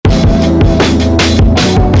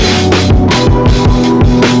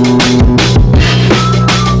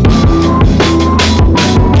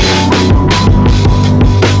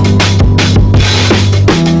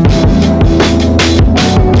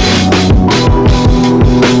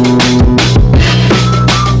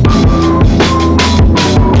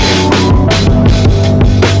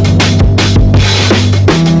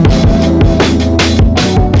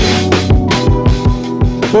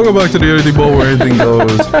Welcome back to the Anything Bowl where anything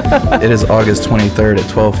goes. It is August 23rd at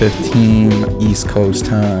 12:15 East Coast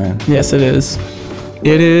time. Yes, it is.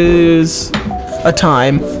 It is a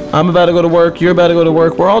time. I'm about to go to work. You're about to go to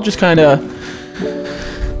work. We're all just kind of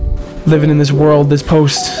living in this world, this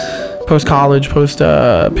post-college,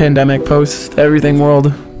 post-pandemic, post-everything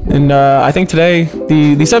world. And I think today,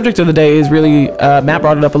 the subject of the day is really, Matt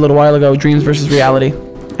brought it up a little while ago, dreams versus reality.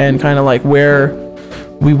 And kind of like where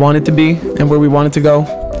we want it to be and where we want it to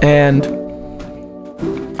go. And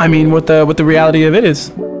I mean, what the reality of it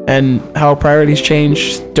is. And how priorities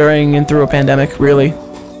change during and through a pandemic, really.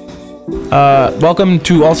 Welcome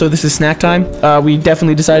to also, this is SnackTime. We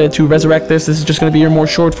definitely decided to resurrect this. This is just going to be your more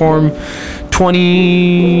short form,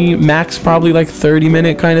 20, max probably like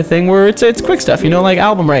 30-minute kind of thing where it's quick stuff, you know, like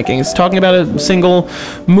album rankings, talking about a single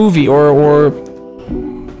movie or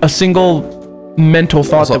a single mental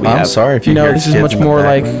thought that we have. I'm sorry if you know, this is much more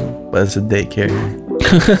like... But it's a daycare.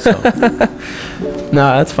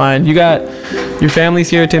 Nah, that's fine. You got your family's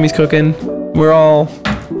here. Timmy's cooking. We're all,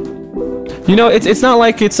 you know, it's not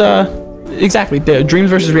like it's exactly the dreams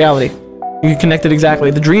versus reality. You connect it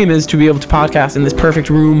exactly. The dream is to be able to podcast in this perfect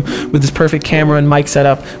room with this perfect camera and mic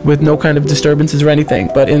setup with no kind of disturbances or anything.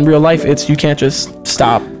 But in real life, it's you can't just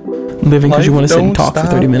stop living because you want to sit and talk for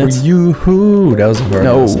 30 minutes. For you, that was a word.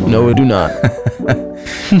 No, I do not.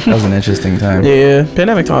 That was an interesting time. Yeah,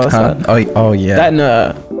 pandemic taught us that. Oh yeah.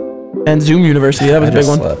 That and Zoom University. That was a big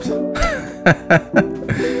one.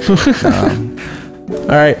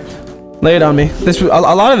 All right, lay it on me. This a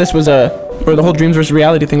lot of this was or the whole dreams versus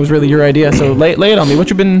reality thing was really your idea. So lay it on me.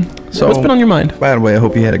 What's been on your mind? By the way, I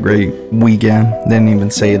hope you had a great weekend. Didn't even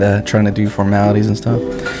say that. Trying to do formalities and stuff.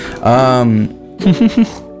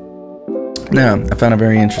 Yeah, I found it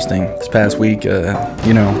very interesting. This past week, you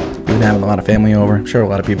know, we've been having a lot of family over. I'm sure a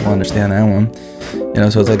lot of people understand that one. You know,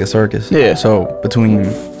 so it's like a circus. Yeah. So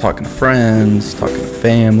between talking to friends, talking to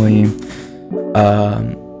family,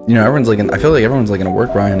 you know, everyone's like, I feel like everyone's like in a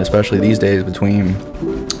work grind, especially these days between,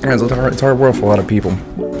 it's a hard world for a lot of people,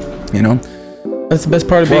 you know? That's the best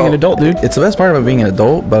part of being an adult, dude. It's the best part of being an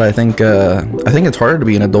adult, but I think it's harder to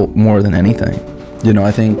be an adult more than anything. You know,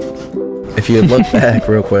 I think if you look back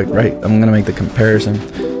real quick, right, I'm going to make the comparison.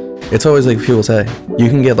 It's always like people say, you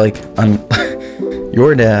can get like,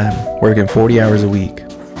 your dad working 40 hours a week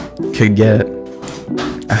could get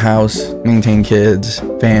a house, maintain kids,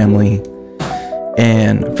 family.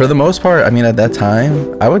 And for the most part, I mean, at that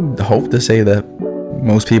time, I would hope to say that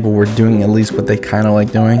most people were doing at least what they kind of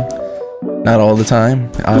like doing. Not all the time,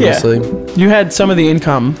 obviously. Yeah. You had some of the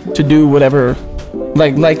income to do whatever.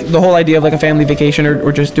 Like the whole idea of like a family vacation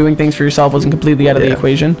or just doing things for yourself wasn't completely out of the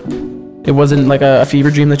equation. It wasn't like a fever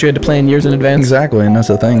dream that you had to plan years in advance. Exactly, and that's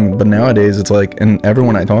the thing. But nowadays, it's like, and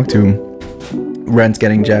everyone I talk to, rent's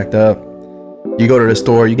getting jacked up. You go to the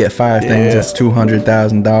store, you get 5 things, it's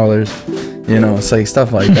 $200,000. You know, it's like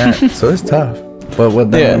stuff like that. So it's tough. But what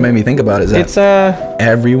made me think about it is that it's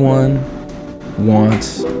everyone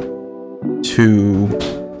wants to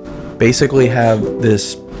basically have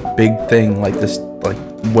this big thing like this, like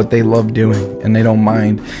what they love doing, and they don't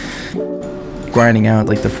mind grinding out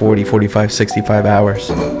like the 40, 45, 65 hours,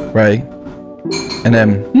 right? And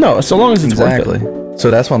then so long as it's worth it. So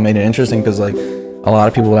that's what made it interesting, because like a lot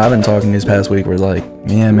of people that I've been talking this past week were like,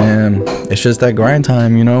 yeah man, it's just that grind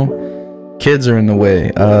time, you know? Kids are in the way,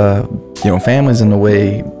 you know, family's in the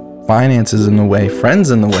way, finances in the way,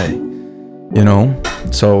 friends in the way, you know?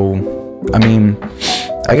 So I mean,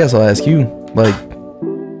 I guess I'll ask you, like,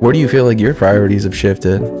 where do you feel like your priorities have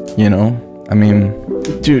shifted, you know? I mean...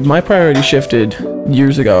 Dude, my priority shifted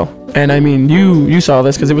years ago. And I mean, you saw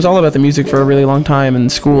this because it was all about the music for a really long time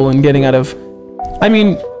and school and getting out of... I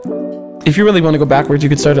mean, if you really want to go backwards, you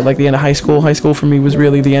could start at like the end of high school. High school for me was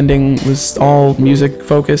really, the ending was all music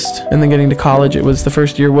focused. And then getting to college, it was the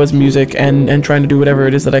first year was music and trying to do whatever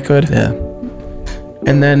it is that I could. Yeah.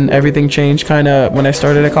 And then everything changed kind of when I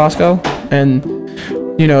started at Costco. And,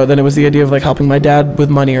 you know, then it was the idea of like helping my dad with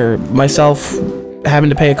money or myself having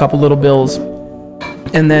to pay a couple little bills.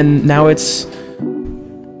 And then now it's,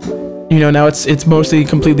 you know, it's mostly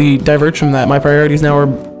completely diverged from that. My priorities now are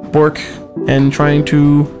work and trying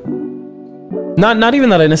to, not even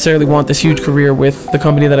that I necessarily want this huge career with the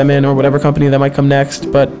company that I'm in or whatever company that might come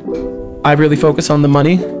next, but I really focus on the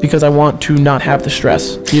money because I want to not have the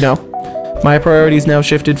stress, you know? My priorities now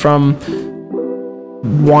shifted from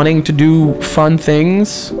wanting to do fun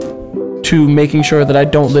things to making sure that I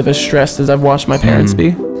don't live as stressed as I've watched my parents be.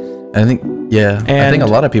 I think, I think a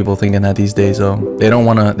lot of people thinking that these days, though. They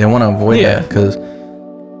want to avoid that, because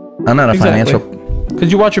I'm not a financial...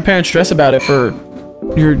 Because you watch your parents stress about it for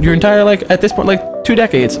your entire, like, at this point, like 2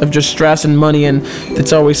 decades of just stress and money, and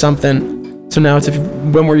it's always something. So now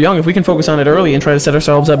when we're young, if we can focus on it early and try to set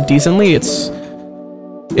ourselves up decently, it's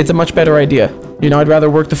a much better idea. You know, I'd rather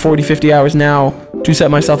work the 40, 50 hours now to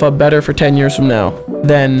set myself up better for 10 years from now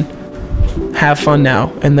than have fun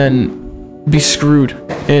now and then be screwed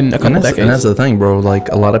in a couple decades. And that's the thing, bro. Like,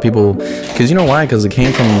 a lot of people, because you know why? Because it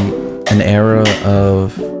came from an era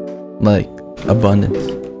of, like, abundance.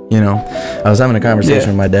 You know, I was having a conversation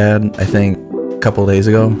with my dad, I think, a couple of days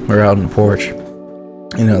ago. We were out on the porch.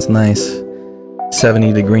 You know, it's nice.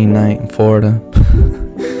 70-degree night in Florida.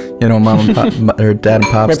 You know, mom and pop, or dad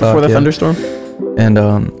and pop right before the thunderstorm. And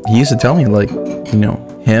he used to tell me, like, you know,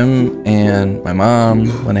 him and my mom,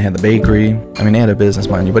 when they had the bakery, I mean, they had a business,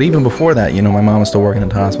 mind you, but even before that, you know, my mom was still working at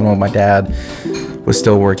the hospital. My dad was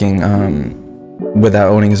still working without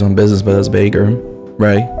owning his own business, but as a baker,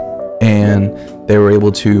 right? And they were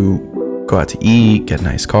able to go out to eat, get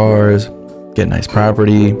nice cars, get nice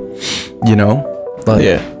property, you know?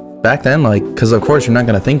 Like, back then, like, because of course you're not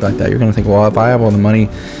going to think like that. You're going to think, well, if I have all the money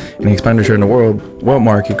and the expenditure in the world, what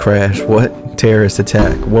market crash, what terrorist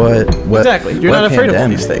attack, what exactly, you're not afraid of all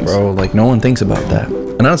these things, bro. Like, no one thinks about that.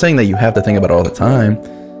 I'm not saying that you have to think about it all the time,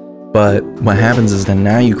 but what happens is that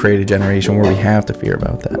now you create a generation where we have to fear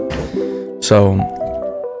about that. So,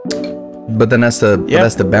 but then that's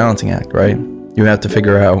the balancing act, right? You have to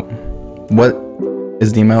figure out what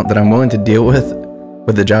is the amount that I'm willing to deal with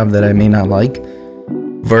the job that I may not like,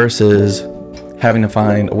 versus having to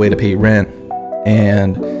find a way to pay rent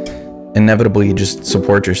and inevitably just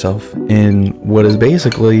support yourself in what is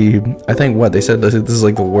basically, I think, what they said, this is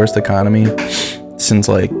like the worst economy since,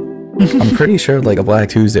 like, I'm pretty sure, like, a Black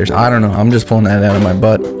Tuesday. I don't know, I'm just pulling that out of my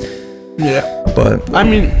butt. Yeah, but I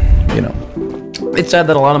mean, you know, it's sad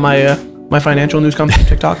that a lot of my financial news comes from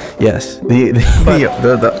TikTok. Yes,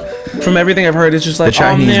 from everything I've heard, it's just like, the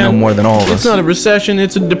Chinese know more than all of us. It's not a recession,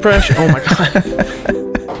 it's a depression. Oh my god.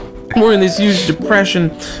 We're in this huge depression.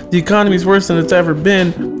 The economy's worse than it's ever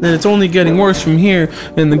been, and it's only getting worse from here.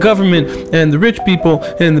 And the government and the rich people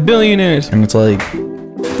and the billionaires. And it's like,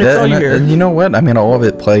 all you hear. And you know what? I mean, all of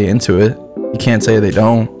it play into it. You can't say they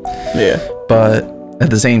don't. Yeah. But at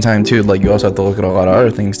the same time, too, like, you also have to look at a lot of other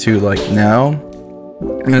things too. Like, now,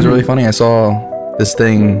 and it was really funny. I saw this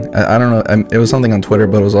thing. I don't know. It was something on Twitter,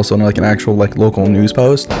 but it was also like an actual, like, local news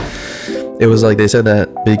post. It was like, they said that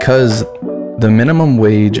because the minimum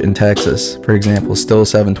wage in Texas, for example, is still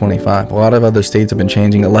 $7.25. A lot of other states have been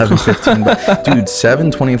changing $11.15. But dude,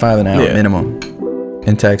 $7.25 an hour minimum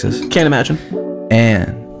in Texas. Can't imagine.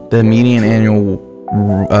 And the median annual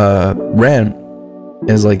rent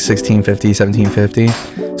is like $16.50,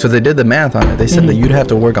 $17.50. So they did the math on it. They said that you'd have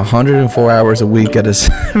to work 104 hours a week at a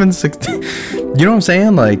 $7.60. You know what I'm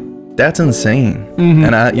saying? Like, that's insane.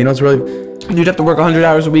 And you know, it's really, you'd have to work 100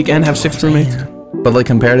 hours a week and have 6 roommates. But, like,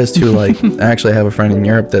 compare this to, like, I actually have a friend in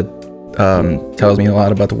Europe that tells me a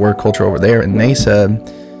lot about the work culture over there, and they said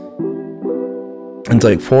it's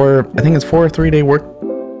like 4 or 3 day work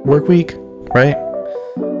week, right?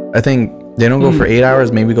 I think they don't go for 8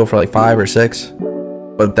 hours, maybe go for like 5 or 6,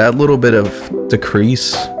 but that little bit of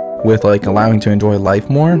decrease with, like, allowing to enjoy life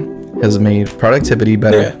more has made productivity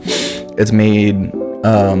better. It's made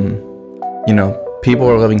you know, people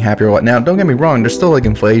are living happier. Now, don't get me wrong, there's still, like,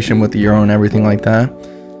 inflation with the euro and everything like that.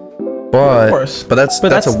 But, of course. But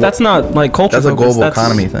that's not, like, culture. That's a global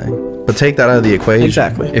economy thing. But take that out of the equation.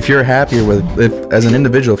 Exactly. If you're happier as an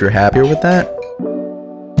individual, if you're happier with that,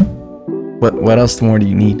 what else more do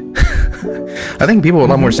you need? I think people are a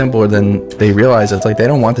lot more simpler than they realize. It's like they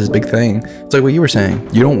don't want this big thing. It's like what you were saying.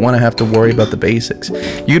 You don't want to have to worry about the basics.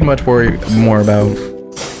 You'd much worry more about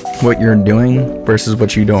what you're doing versus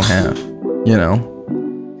what you don't have. You know,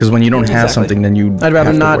 because when you don't have something, then I'd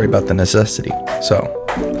rather not worry about the necessity. So,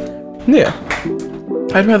 yeah,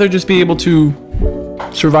 I'd rather just be able to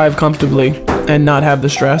survive comfortably and not have the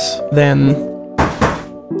stress than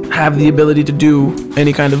have the ability to do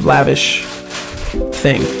any kind of lavish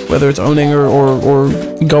thing, whether it's owning or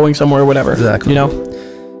going somewhere or whatever. Exactly. You know.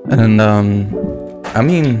 And I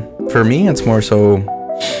mean, for me, it's more so.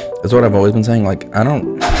 It's what I've always been saying. Like,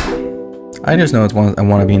 I just know I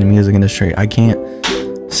want to be in the music industry. I can't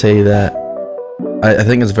say that. I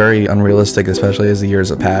think it's very unrealistic, especially as the years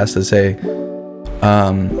have passed, to say,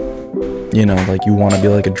 you know, like, you want to be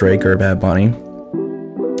like a Drake or a Bad Bunny.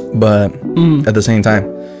 But at the same time,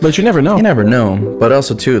 but you never know. You never know. But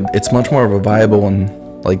also, too, it's much more of a viable and,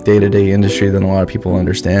 like, day-to-day industry than a lot of people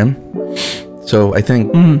understand. So I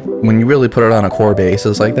think when you really put it on a core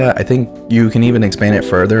basis like that, I think you can even expand it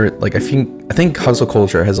further. Like, I think hustle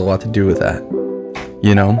culture has a lot to do with that,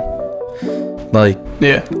 you know? Like,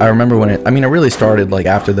 Yeah. I remember when it really started like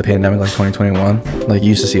after the pandemic, like 2021. Like, you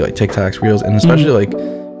used to see like TikToks, Reels, and especially like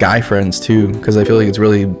guy friends too, because I feel like it's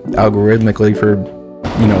really algorithmically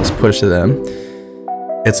it's pushed to them.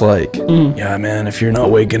 It's like, yeah, man, if you're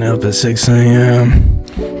not waking up at 6 a.m.,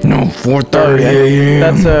 4:30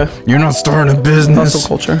 a.m., you're not starting a business. Hustle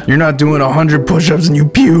culture. You're not doing 100 push-ups and you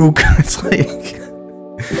puke. It's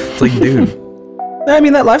like, dude. I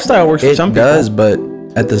mean, that lifestyle works for some people. It does, but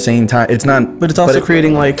at the same time, it's not. But it's also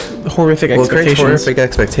creating like horrific expectations. Well, it creates horrific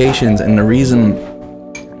expectations, and the reason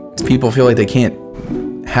people feel like they can't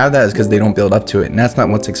have that is because they don't build up to it, and that's not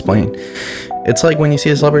what's explained. It's like when you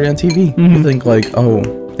see a celebrity on TV, you think like, oh,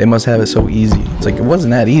 they must have it so easy. It's like, it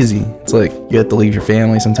wasn't that easy. It's like, you have to leave your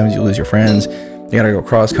family. Sometimes you lose your friends. You gotta go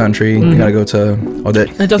cross country. You gotta go to that.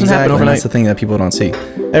 It doesn't happen overnight. That's the thing that people don't see.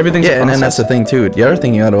 Everything's and then that's the thing too. The other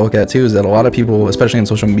thing you gotta look at too is that a lot of people, especially in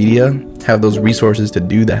social media, have those resources to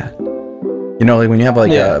do that. Like when you have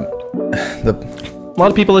like a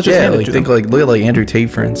lot of people, it's just handed to them. Look at like Andrew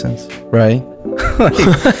Tate, for instance, right?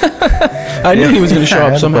 I knew he was gonna show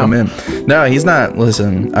up somehow. No, he's not.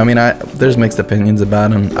 Listen, I mean, there's mixed opinions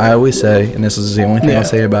about him. I always say, and this is the only thing I'll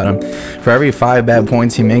say about him, for every 5 bad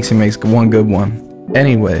points he makes one good one.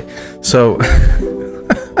 Anyway, so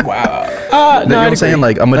wow. I'm saying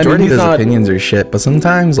like a majority of his opinions are shit, but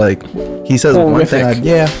sometimes like he says horrific. One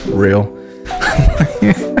thing, real.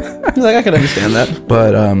 He's like, I can understand that.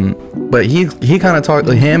 But he kind of talked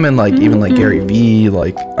like him and like even like Gary Vee.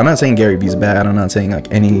 Like, I'm not saying Gary Vee's bad. I'm not saying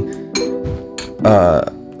like any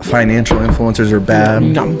financial influencers are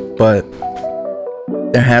bad. But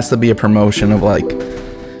there has to be a promotion of like,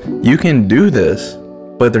 you can do this,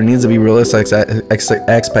 but there needs to be realistic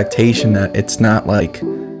expectation that it's not like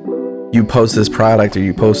you post this product or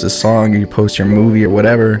you post this song or you post your movie or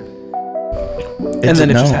whatever. And then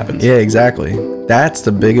it just happens. Yeah, exactly. That's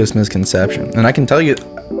the biggest misconception. And I can tell you,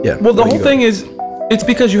 Well, the whole thing is, it's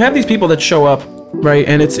because you have these people that show up, right?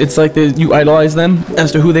 And it's like you idolize them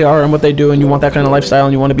as to who they are and what they do, and you want that kind of lifestyle,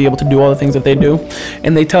 and you want to be able to do all the things that they do.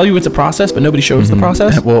 And they tell you it's a process, but nobody shows the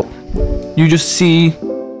process. Well, you just see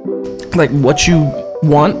like what you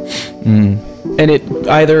want, and it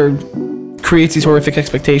either creates these horrific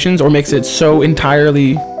expectations or makes it so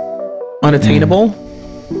entirely unattainable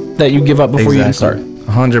that you give up before you even start.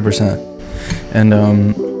 100%. And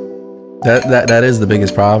that is the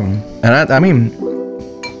biggest problem. And I mean,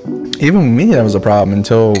 even with me, that was a problem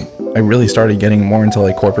until I really started getting more into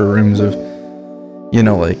like corporate rooms of,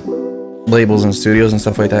 like labels and studios and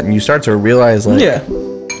stuff like that. And you start to realize like,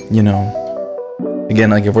 again,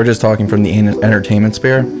 like if we're just talking from the entertainment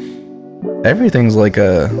sphere, everything's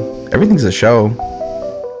a show,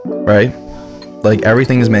 right? Like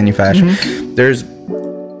everything is manufactured.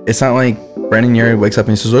 It's not like Brandon Urie wakes up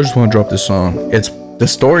and he says, I just want to drop this song. The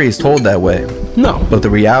story is told that way. No. But the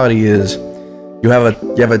reality is you have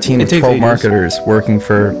a team of 12 marketers working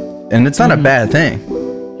for, and it's not a bad thing.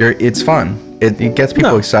 It's fun. It gets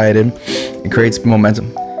people excited. It creates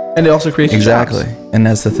momentum. And it also creates exactly. Jobs. And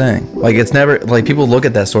that's the thing. Like it's never like people look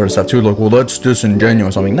at that sort of stuff too. Like, well, that's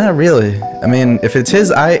disingenuous. I mean, not really. I mean, if it's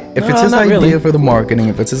his idea for the marketing,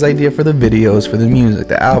 if it's his idea for the videos, for the music,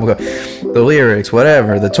 the album, the lyrics,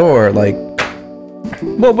 whatever, the tour, like.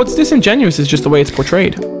 Well, what's disingenuous is just the way it's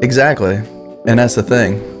portrayed. Exactly. And that's the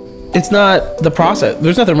thing. It's not the process.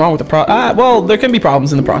 There's nothing wrong with the process. Well, there can be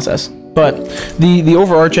problems in the process, but the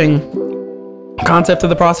overarching concept of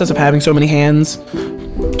the process of having so many hands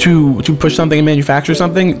to push something and manufacture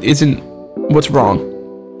something isn't what's wrong.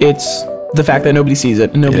 It's the fact that nobody sees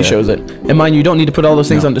it and nobody shows it. And mind you don't need to put all those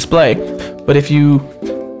things on display, but if you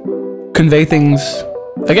convey things,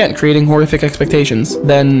 again, creating horrific expectations,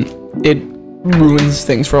 then it ruins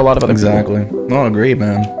things for a lot of other people. Exactly. No, agreed,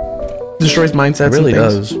 man. Destroys mindsets. It really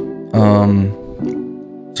does.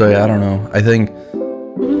 So yeah, I don't know. I think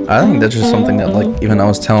that's just something that like even I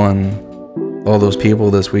was telling all those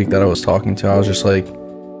people this week that I was talking to, I was just like,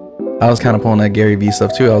 I was kind of pulling that Gary Vee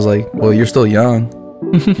stuff too. I was like, well, you're still young.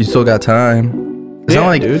 You still got time. It's not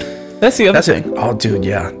like, dude. That's the other thing. Oh, dude,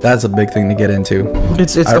 yeah. That's a big thing to get into.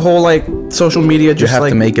 It's the whole like social media just you have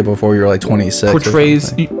like to make it before you're like 26.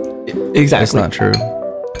 Portrays exactly. That's not true.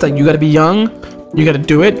 It's like you got to be young, you got to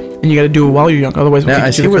do it, and you got to do it while you're young. Otherwise, I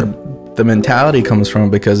see where the mentality comes from,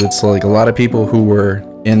 because it's like a lot of people who were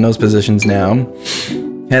in those positions now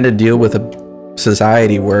had to deal with a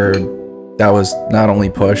society where that was not only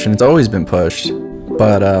pushed, and it's always been pushed,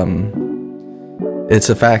 but it's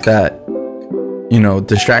the fact that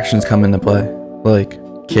distractions come into play, like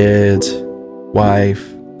kids,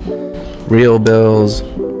 wife, real bills,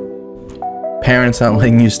 parents not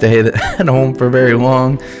letting you stay at home for very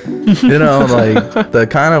long. You know, like the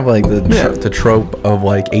kind of like the trope of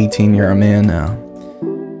like 18, you're a man now.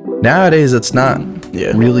 Nowadays, it's not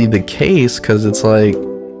really the case, because it's like,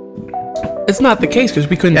 it's not the case because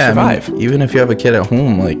we couldn't survive. I mean, even if you have a kid at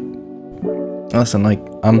home, like, listen, like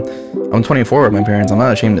I'm 24 with my parents. I'm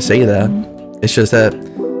not ashamed to say that. It's just that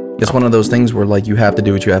it's one of those things where like you have to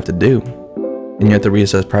do what you have to do, and you have to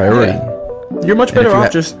reassess priority. You're much better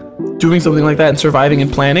off just doing something like that and surviving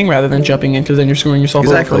and planning rather than jumping in, because then you're screwing yourself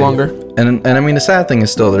over for longer. And I mean, the sad thing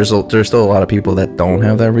is still there's still a lot of people that don't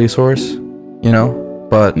have that resource, you know.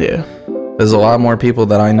 But there's a lot more people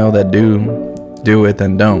that I know that do it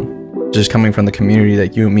than don't. Just coming from the community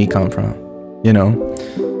that you and me come from, you know.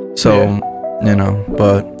 So you know,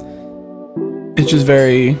 but it's just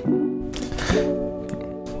very.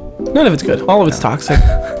 None of it's good. All of it's toxic.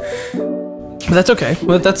 But that's okay.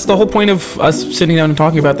 Well, that's the whole point of us sitting down and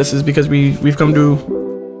talking about this, is because we've come to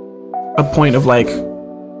a point of like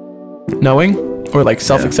knowing, or like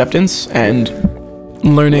self-acceptance and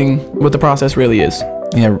learning what the process really is.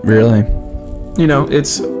 Yeah, really. You know,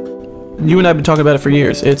 it's, you and I have been talking about it for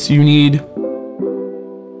years. It's, you need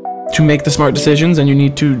to make the smart decisions, and you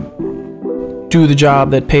need to do the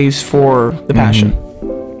job that pays for the passion.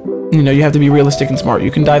 You know, you have to be realistic and smart.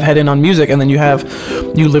 You can dive head in on music, and then you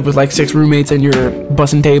live with like 6 roommates and you're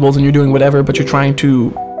bussing tables and you're doing whatever, but you're trying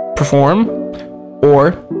to perform.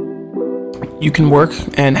 Or you can work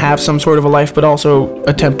and have some sort of a life, but also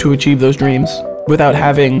attempt to achieve those dreams without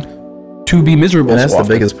having to be miserable. And that's so the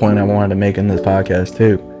often. biggest point I wanted to make in this podcast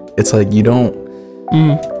too. It's like you don't.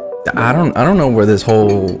 I don't know where this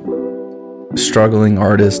whole struggling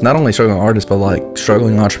artist, not only struggling artist, but like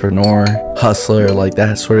struggling entrepreneur, hustler, like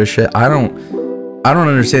that sort of shit. I don't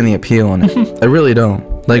understand the appeal in it. I really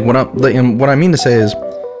don't. Like what I mean to say is,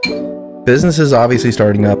 businesses obviously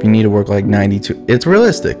starting up, you need to work like 92. It's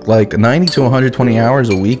realistic. Like 90 to 120 hours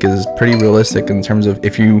a week is pretty realistic in terms of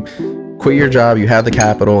if you quit your job, you have the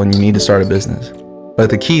capital, and you need to start a business. But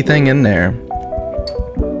the key thing in there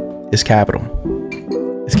is capital.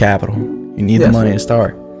 It's capital. You need the money to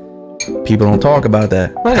start. People don't talk about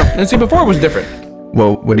that. I know. And see, before it was different.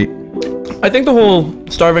 Well, what do you... I think the whole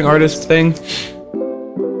starving artist thing,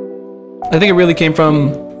 I think it really came from,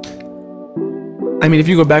 I mean, if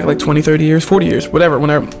you go back like 20, 30 years, 40 years, whatever, when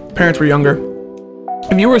our parents were younger,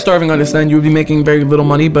 if you were a starving artist then, you would be making very little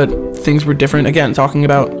money, but things were different. Again, talking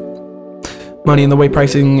about money and the way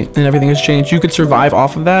pricing and everything has changed, you could survive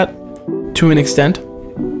off of that to an extent,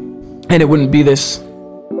 and it wouldn't be this,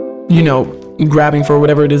 you know, grabbing for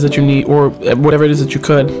whatever it is that you need, or whatever it is that you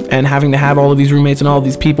could, and having to have all of these roommates and all of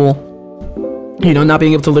these people, you know, not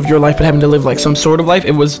being able to live your life, but having to live like some sort of life.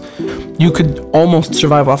 It was, you could almost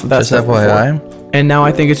survive off of that. Just stuff FYI. before. And now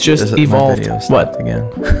I think it's just evolved. What? Again.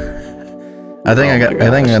 I think I'm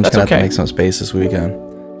just gonna have to make some space this weekend.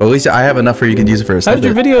 But at least I have enough where you could use it for a How did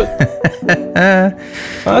your video?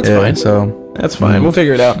 That's fine. So that's fine. We'll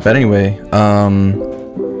figure it out. But anyway,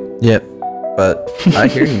 yep. But I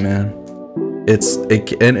hear you, man.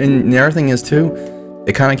 And the other thing is too,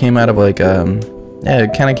 it kind of came out of like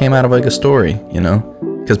a story, you know,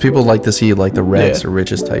 because people like to see like the reds or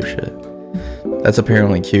richest type shit. That's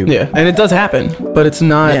apparently cute. Yeah, and it does happen, but it's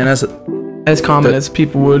not as common as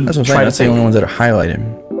people would try to think. That's the only ones that are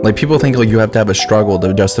highlighted. Like people think like you have to have a struggle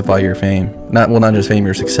to justify your fame. Not just fame,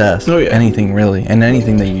 your success. Oh yeah. Anything really, and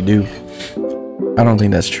anything that you do. I don't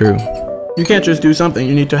think that's true. You can't just do something.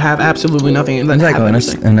 You need to have absolutely nothing and then have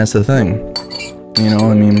everything. And that's the thing. You know,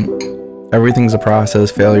 I mean, everything's a process.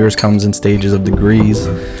 Failures comes in stages of degrees.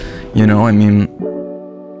 You know, I mean,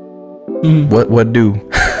 what do?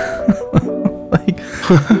 Like,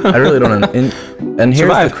 I really don't know. And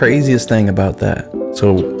here's the craziest thing about that.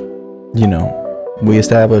 So, you know, we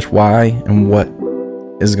establish why and what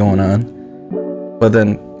is going on, but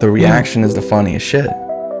then the reaction is the funniest shit.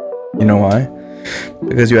 You know why?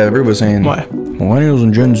 Because you have everybody saying, why? Millennials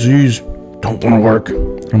and Gen Zs don't want to work.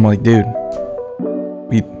 I'm like, dude,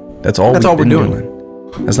 that's all we're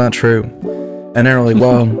doing. That's not true. And they're like,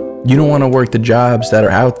 well, you don't want to work the jobs that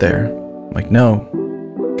are out there. I'm like, no,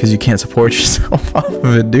 because you can't support yourself off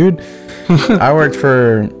of it, dude. I worked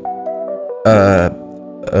for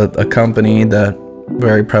a company that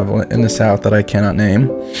very prevalent in the South that I cannot name,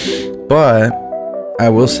 but I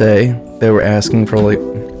will say they were asking for like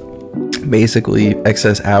basically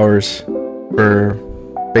excess hours for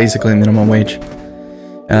basically minimum wage.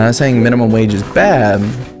 And I'm not saying minimum wage is bad,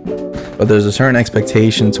 but there's a certain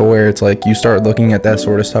expectation to where it's like you start looking at that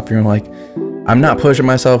sort of stuff and you're like, I'm not pushing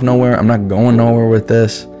myself nowhere, I'm not going nowhere with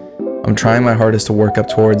this, I'm trying my hardest to work up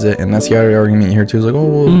towards it, and that's the other argument here too. Is like,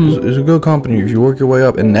 oh, well, it's a good company if you work your way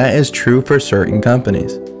up, and that is true for certain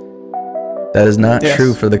companies. That is not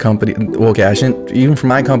true for the company. Well, okay, I shouldn't. Even for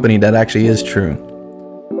my company, that actually is true.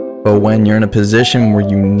 But when you're in a position where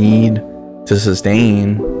you need to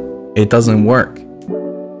sustain, it doesn't work,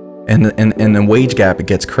 and the wage gap, it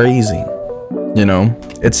gets crazy. You know,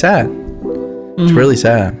 it's sad. It's really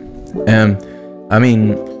sad, and I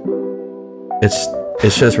mean, it's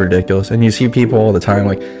just ridiculous. And you see people all the time,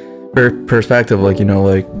 like, for perspective, like, you know,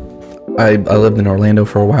 like I lived in Orlando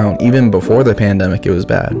for a while, and even before the pandemic, it was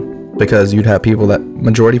bad because you'd have people that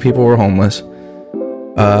majority of people were homeless.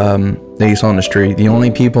 They used on the street. The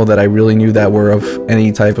only people that I really knew that were of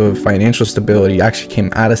any type of financial stability actually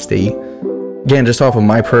came out of state. Again, just off of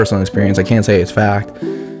my personal experience, I can't say it's fact.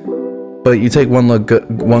 But you take one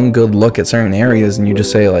good look at certain areas, and you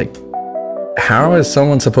just say, like, how is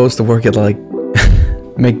someone supposed to work at like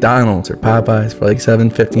McDonald's or Popeyes for like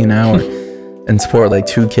 $7.50 an hour and support like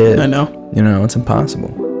 2 kids? I know. You know, it's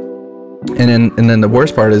impossible. And then the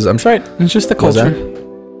worst part is, That's right. It's just the culture.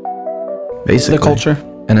 Basically, the culture.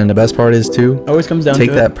 And then the best part is too. Always comes down. Take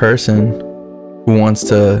to that person who wants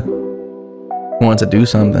to do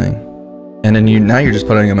something, and then you're just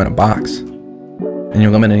putting them in a box, and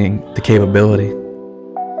you're limiting the capability.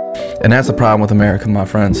 And that's the problem with America, my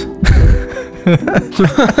friends.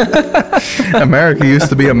 America used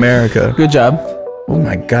to be America. Good job. Oh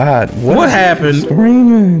my God! What happened?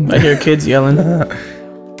 Screaming. I hear kids yelling.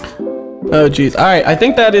 Oh jeez. All right. I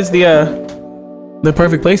think that is the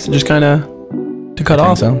perfect place to just kind of cut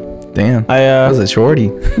off. So. Damn. That was a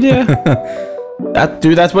shorty. Yeah.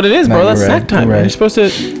 That's what it is, bro. That's snack time. Right. You're supposed to.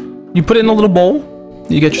 You put it in a little bowl.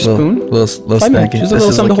 You get your spoon. Little snack. Just a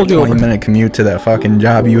little something to hold you over. 20-minute commute to that fucking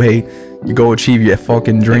job you hate. You go achieve your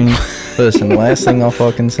fucking dream. Listen, last thing I'll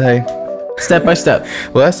fucking say. Step by step.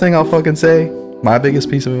 Last thing I'll fucking say. My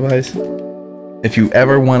biggest piece of advice. If you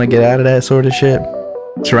ever want to get out of that sort of shit,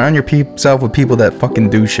 surround yourself with people that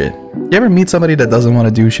fucking do shit. You ever meet somebody that doesn't want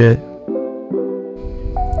to do shit?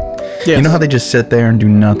 Yes. You know how they just sit there and do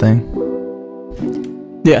nothing?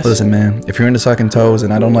 Yes. Listen, man, if you're into sucking toes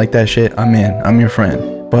and I don't like that shit, I'm in. I'm your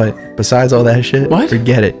friend. But besides all that shit,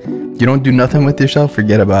 forget it. You don't do nothing with yourself,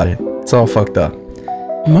 forget about it. It's all fucked up.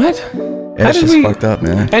 What? It's just fucked up,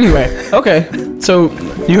 man. Anyway, okay. So,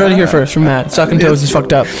 you heard it here first from Matt. Sucking toes is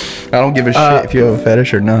fucked up. I don't give a shit if you have a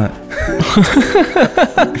fetish or not.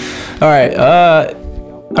 Alright,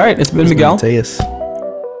 it's been Miguel.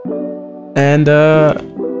 And,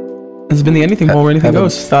 it's been the Anything Bowl where anything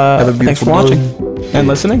goes. Thanks for watching and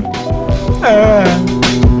listening.